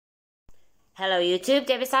Hello YouTube,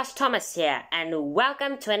 David/Thomas here, and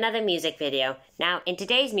welcome to another music video. Now, in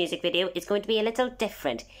today's music video, it's going to be a little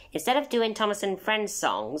different. Instead of doing Thomas and Friends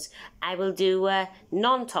songs, I will do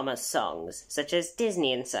non-Thomas songs, such as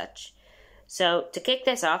Disney and such. So, to kick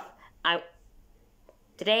this off,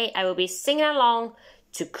 today I will be singing along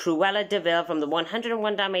to Cruella DeVil from the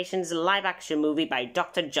 101 Dalmatians live-action movie by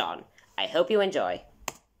Dr. John. I hope you enjoy.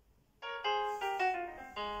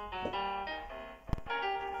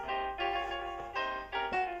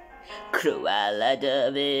 Cruella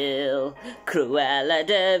DeVil, Cruella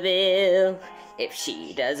DeVil. If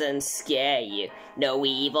she doesn't scare you, no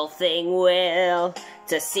evil thing will.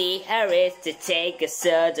 To see her is to take a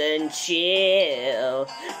sudden chill.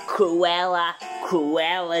 Cruella,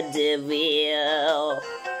 Cruella DeVil.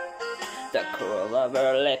 The curl of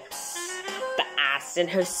her lips, the eyes in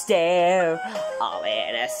her stare. All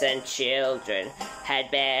innocent children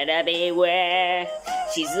had better beware.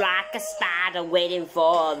 She's like a spider waiting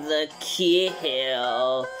for the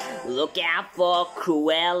kill. Look out for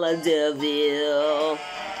Cruella DeVil.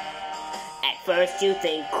 At first you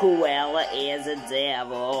think Cruella is a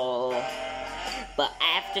devil, but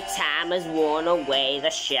after time has worn away the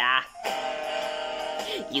shock,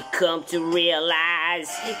 you come to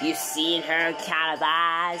realize you've seen her kind of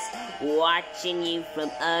eyes watching you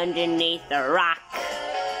from underneath the rock.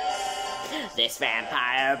 This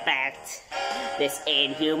vampire bat, this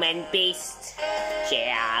inhuman beast, she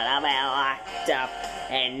ought to be locked up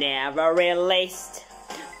and never released.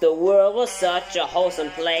 The world was such a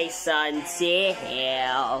wholesome place until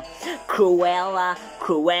Cruella,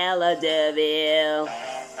 Cruella DeVil.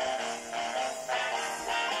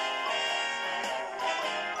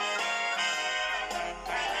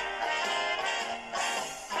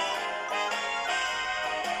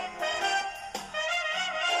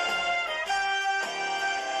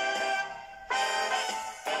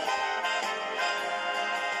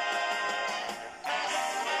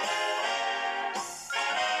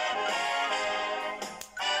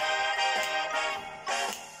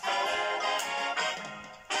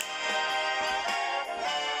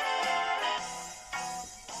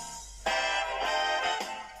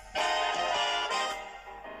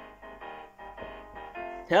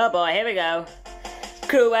 Oh boy, here we go.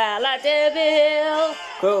 Cruella DeVil,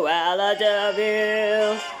 Cruella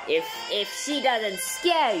DeVil. If she doesn't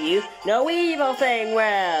scare you, no evil thing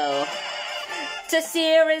will. To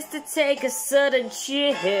see her is to take a sudden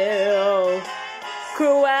chill.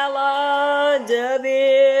 Cruella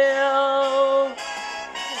DeVil.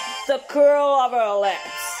 The curl of her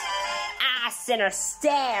lips, eyes in her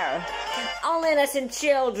stare. All innocent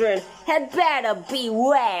children had better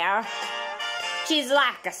beware. She's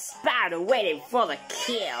like a spider waiting for the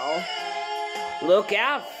kill. Look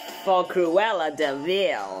out for Cruella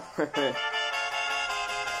DeVil.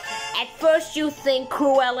 At first you think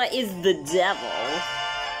Cruella is the devil,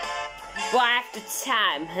 but after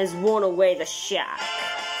time has worn away the shock,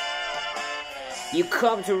 you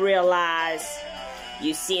come to realize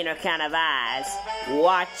you've seen her kind of eyes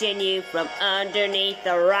watching you from underneath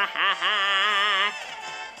the rock.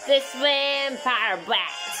 This vampire bat,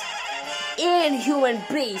 inhuman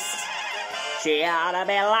beast, she ought to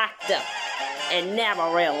be locked up and never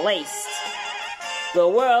released. The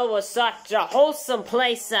world was such a wholesome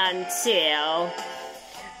place until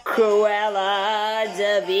Cruella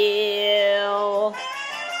DeVil.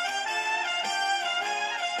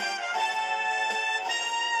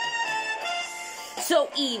 So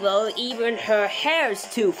evil, even her hair's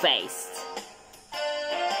two-faced.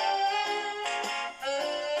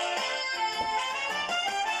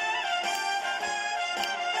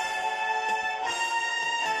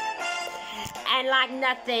 And like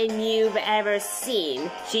nothing you've ever seen,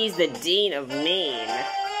 she's the Dean of Mean.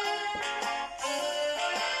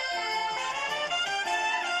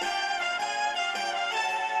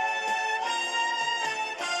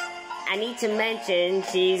 I need to mention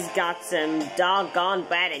she's got some doggone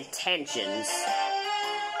bad intentions.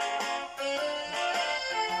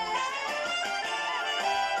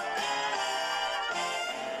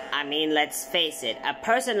 I mean, let's face it, a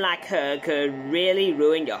person like her could really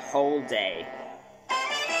ruin your whole day.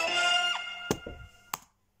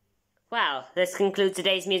 Well, this concludes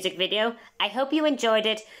today's music video. I hope you enjoyed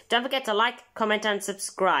it. Don't forget to like, comment and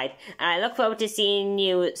subscribe. And I look forward to seeing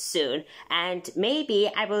you soon. And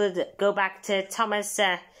maybe I will go back to Thomas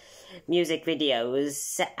music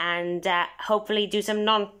videos and hopefully do some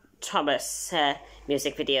non-Thomas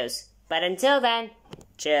music videos. But until then,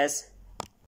 cheers.